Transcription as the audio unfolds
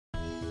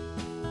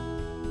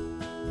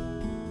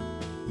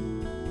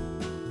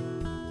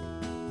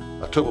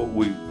took what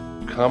we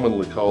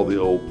commonly call the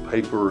old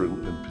paper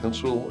and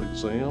pencil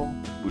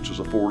exam, which is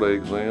a 4-day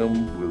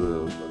exam with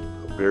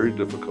a very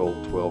difficult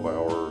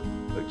 12-hour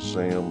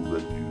exam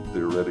that you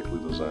theoretically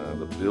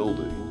designed a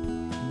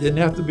building. Didn't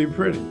have to be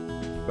pretty,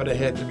 but it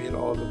had to meet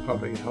all the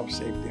public health,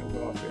 safety, and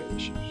welfare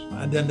issues.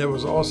 And then there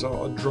was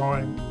also a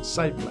drawing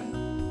site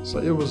plan. So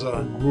it was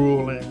a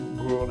grueling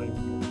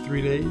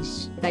 3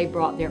 days. They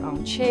brought their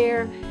own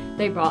chair,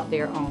 they brought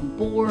their own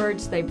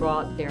boards, they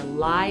brought their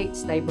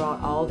lights, they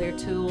brought all their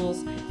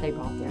tools, they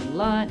brought their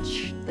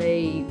lunch,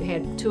 they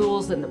had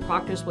tools, and the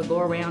proctors would go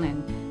around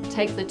and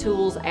take the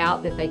tools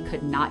out that they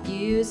could not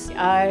use.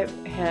 I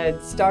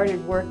had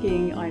started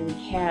working on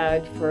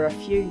CAD for a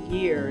few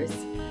years,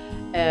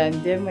 and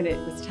then when it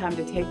was time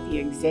to take the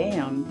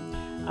exam,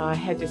 I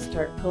had to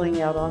start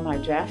pulling out all my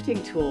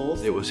drafting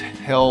tools. It was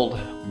held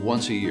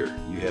once a year.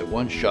 You had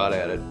one shot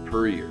at it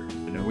per year.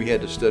 And then we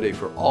had to study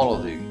for all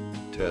of the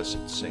tests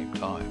at the same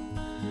time,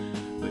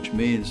 which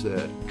means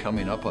that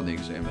coming up on the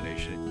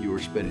examination, you were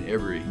spending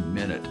every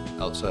minute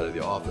outside of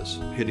the office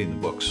hitting the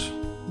books.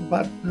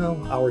 About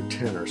hour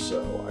 10 or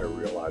so, I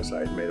realized I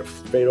had made a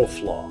fatal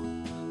flaw,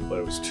 but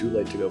it was too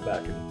late to go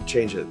back and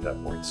change it at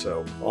that point.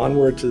 So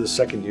onward to the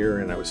second year,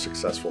 and I was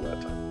successful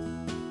that time.